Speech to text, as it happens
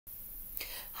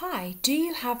Hi, do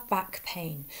you have back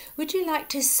pain? Would you like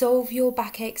to solve your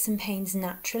backaches and pains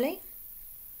naturally?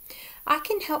 I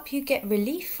can help you get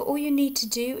relief. All you need to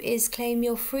do is claim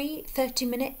your free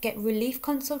 30-minute Get Relief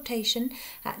consultation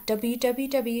at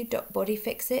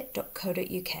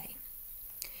www.bodyfixit.co.uk.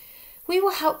 We will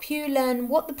help you learn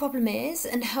what the problem is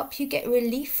and help you get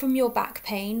relief from your back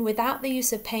pain without the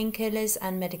use of painkillers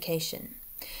and medication.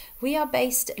 We are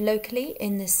based locally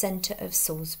in the centre of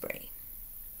Salisbury.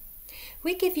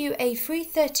 We give you a free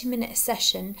 30-minute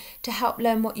session to help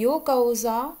learn what your goals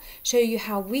are, show you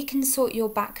how we can sort your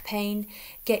back pain,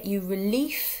 get you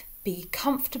relief, be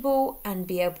comfortable and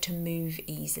be able to move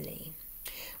easily.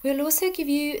 We'll also give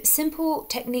you simple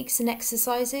techniques and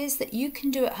exercises that you can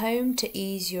do at home to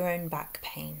ease your own back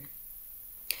pain.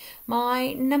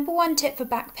 My number one tip for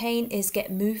back pain is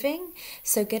get moving.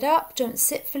 So get up, don't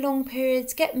sit for long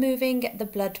periods, get moving, get the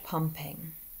blood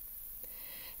pumping.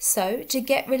 So, to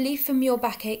get relief from your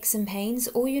backaches and pains,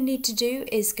 all you need to do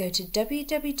is go to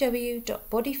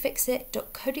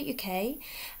www.bodyfixit.co.uk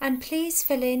and please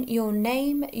fill in your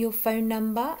name, your phone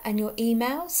number and your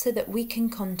email so that we can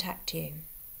contact you.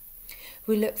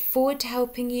 We look forward to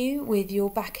helping you with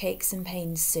your backaches and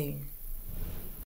pains soon.